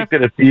game. I think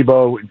that if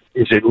Debo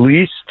is at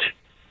least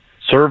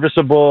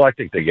serviceable, I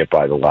think they get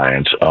by the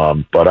Lions.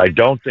 But I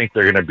don't think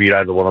they're going to beat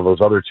either one of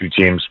those other two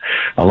teams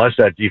unless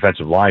that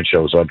defensive line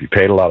shows up. You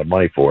paid a lot of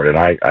money for it, and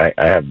I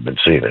haven't been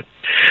seeing it.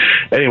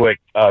 Anyway,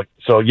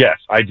 so yes,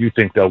 I do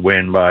think they'll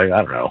win by,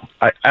 I don't know.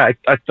 I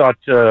thought,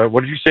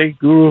 what did you say,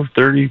 Guru?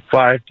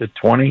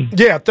 35-20?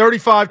 Yeah,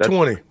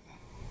 35-20.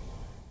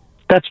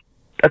 I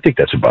think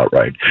that's about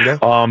right. Yeah.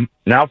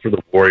 Now for the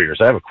Warriors,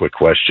 I have a quick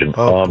question.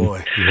 Oh,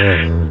 boy.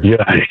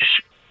 Yeah.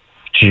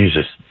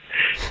 Jesus.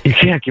 You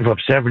can't give up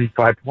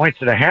 75 points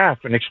and a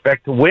half and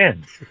expect to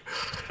win.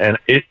 And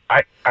is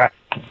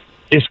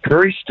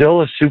Curry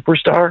still a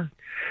superstar?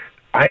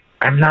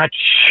 I'm not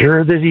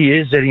sure that he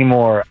is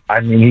anymore.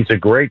 I mean, he's a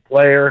great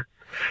player.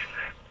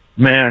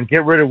 Man,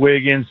 get rid of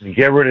Wiggins and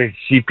get rid of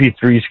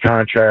CP3's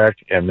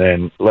contract, and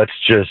then let's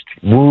just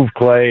move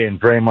Clay and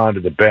Draymond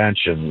to the bench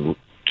and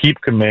keep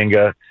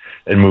Kuminga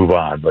and move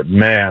on. But,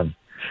 man,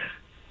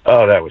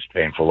 that was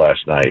painful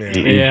last night.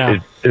 Yeah.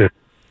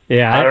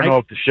 I don't know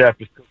if the chef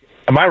is cooking.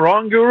 Am I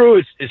wrong,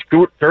 Guru? Is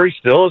Curry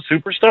still a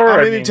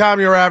superstar?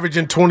 Anytime you're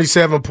averaging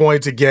 27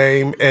 points a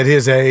game at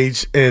his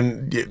age,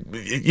 and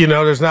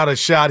there's not a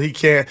shot he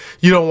can't.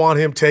 You don't want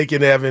him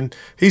taking Evan.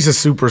 He's a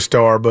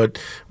superstar,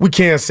 but we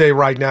can't say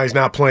right now he's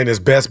not playing his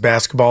best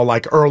basketball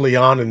like early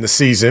on in the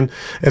season.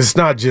 And it's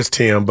not just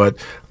him, but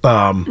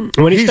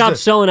when he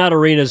stops selling out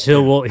arenas,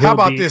 he'll how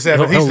about this,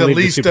 Evan? He's the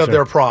least of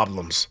their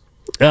problems.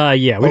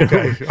 Yeah,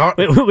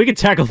 we can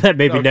tackle that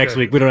maybe next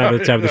week. We don't have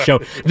the time of the show.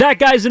 That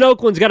guy's in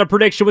Oakland's got a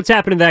prediction. What's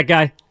happening to that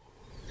guy?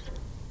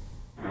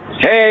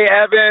 Hey,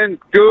 Evan,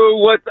 Goo,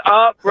 what's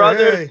up,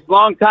 brother? Hey.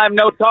 Long time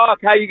no talk.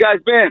 How you guys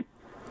been?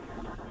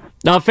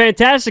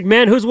 Fantastic,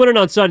 man. Who's winning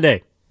on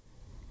Sunday?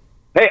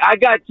 Hey, I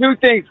got two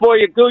things for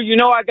you, Goo. You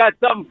know I got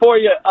something for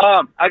you.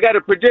 I got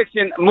a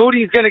prediction.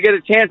 Moody's going to get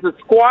a chance to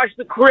squash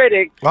the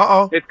critic.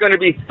 It's going to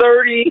be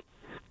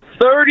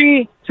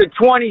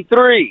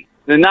 30-23.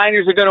 The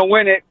Niners are going to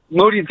win it.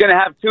 Moody's going to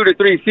have 2 to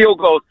 3 field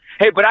goals.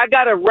 Hey, but I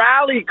got a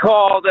rally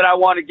call that I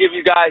want to give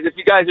you guys if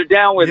you guys are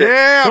down with it.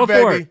 Yeah, Go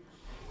baby. for it.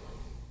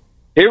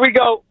 Here we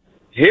go.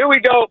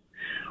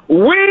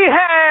 We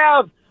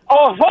have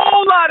a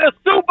whole lot of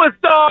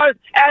superstars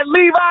at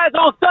Levi's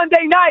on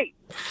Sunday night.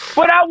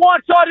 But I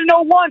want y'all to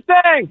know one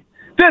thing.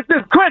 This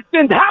is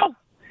Kristen's house.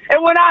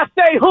 And when I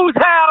say whose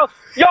house,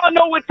 y'all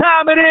know what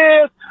time it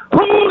is.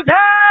 Whose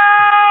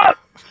house?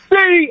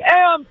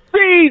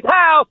 CMC's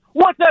house.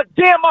 Once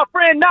again, my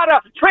friend, not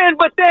a trend,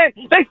 but then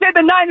they said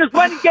the Niners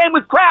running game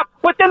was crap,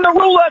 but then the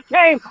ruler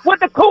came with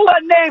the cooler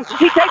name.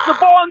 He takes the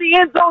ball in the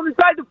end zone and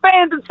drives the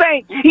fans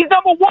insane. He's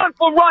number one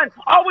for run,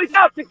 always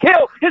out to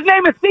kill. His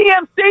name is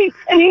CMC,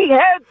 and he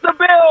heads the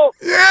bill.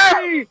 Yeah.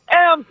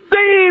 CMC,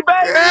 baby.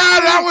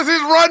 Yeah, that was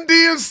his Run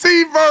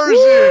DMC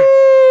version.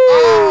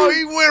 Oh,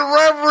 he went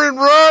Reverend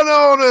Run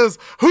on us.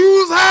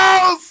 Whose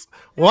house?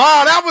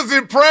 Wow, that was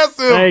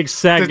impressive.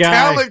 Thanks, that the guy.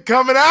 Talent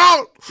coming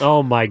out.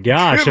 Oh, my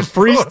gosh. A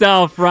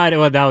Freestyle Friday.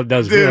 Well, that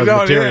was real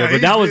material,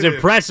 but that was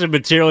impressive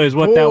material is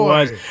what that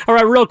was. All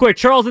right, real quick.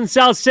 Charles in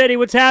South City,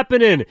 what's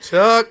happening?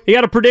 Chuck. You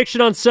got a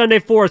prediction on Sunday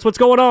for us. What's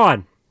going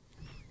on?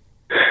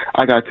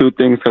 I got two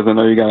things because I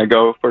know you got to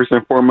go. First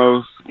and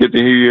foremost, get to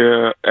hear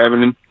you,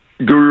 Evan.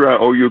 Guru, I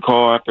owe you a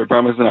call after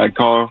promising I'd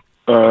call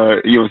you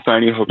and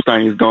Steiny. Hope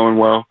Steiny's going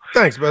well.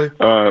 Thanks, buddy.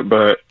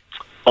 But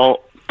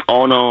all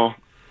in all,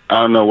 I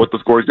don't know what the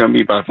score is going to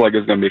be, but I feel like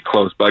it's going to be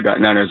close. But I got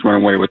Niners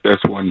running away with this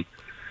one.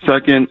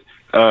 Second,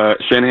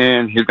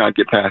 Shanahan, he's got to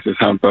get past his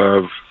hump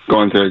of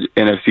going to the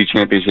NFC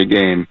Championship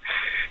game.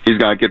 He's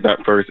got to get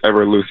that first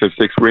ever elusive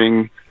 6th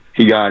ring.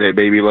 He got it,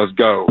 baby. Let's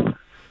go.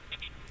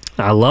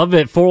 I love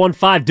it.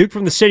 415 Duke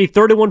from the city,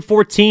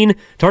 31-14.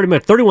 Targeting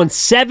at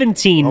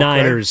 31-17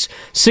 Niners.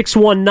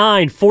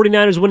 619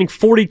 49ers winning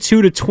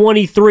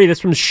 42-23.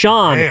 That's from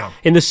Sean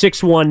in the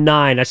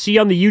 619. I see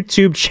you on the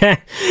YouTube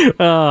chat.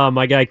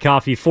 My guy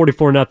Coffee,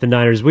 44-0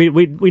 Niners. We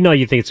know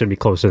you think it's going to be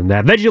closer than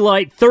that.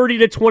 Vegelite,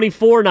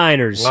 30-24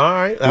 Niners. All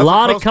right. A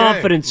lot of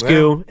confidence,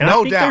 Goo. And no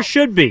I think doubt. there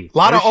should be. A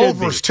lot of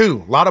overs,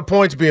 too. A lot of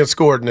points being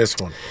scored in this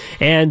one.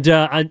 And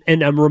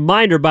a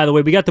reminder, by the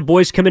way, we got the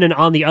boys coming in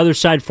on the other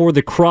side for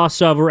the crossover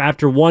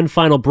after one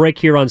final break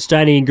here on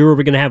Steiny and Guru.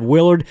 We're going to have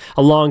Willard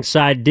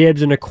alongside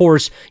Dibs, and of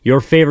course,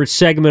 your favorite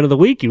segment of the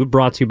week. You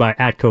brought to you by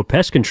Atco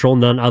Pest Control,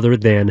 none other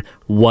than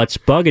What's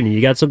Bugging You.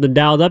 You got something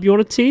dialed up? You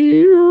want to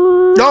tear?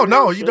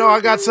 No, I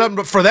got something,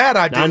 but for that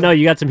I do. I know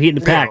you got some heat in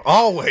the pack. Yeah,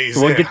 always.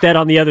 So we'll get that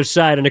on the other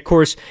side. And of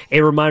course,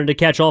 a reminder to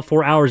catch all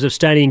 4 hours of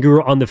Steiny and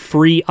Guru on the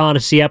free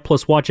Odyssey app.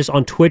 Plus, watch us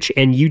on Twitch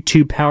and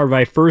YouTube, powered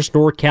by First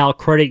NorCal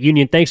Credit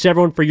Union. Thanks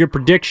everyone for your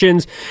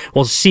predictions.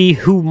 We'll see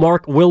who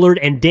Mark Willard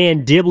and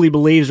Dan Dibley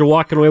believes are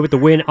walking away with the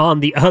win on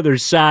the other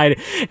side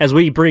as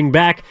we bring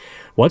back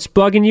What's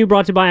Bugging You,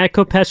 brought to you by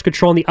Atco Pest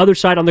Control on the other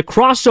side on the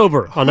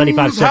crossover on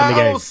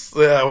 95.7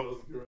 The Game.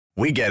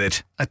 We get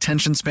it.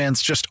 Attention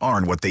spans just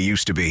aren't what they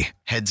used to be.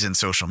 Heads in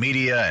social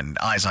media and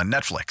eyes on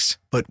Netflix.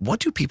 But what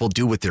do people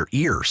do with their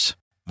ears?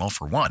 Well,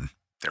 for one,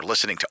 they're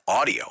listening to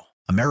audio.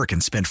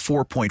 Americans spend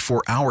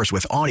 4.4 hours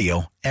with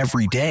audio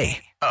every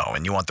day. Oh,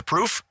 and you want the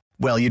proof?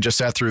 Well, you just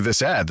sat through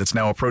this ad that's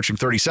now approaching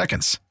 30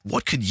 seconds.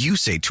 What could you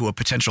say to a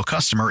potential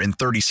customer in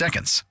 30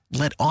 seconds?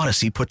 Let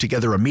Odyssey put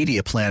together a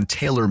media plan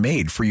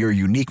tailor-made for your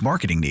unique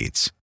marketing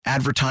needs.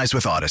 Advertise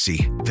with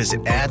Odyssey.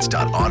 Visit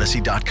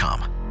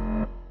ads.odyssey.com.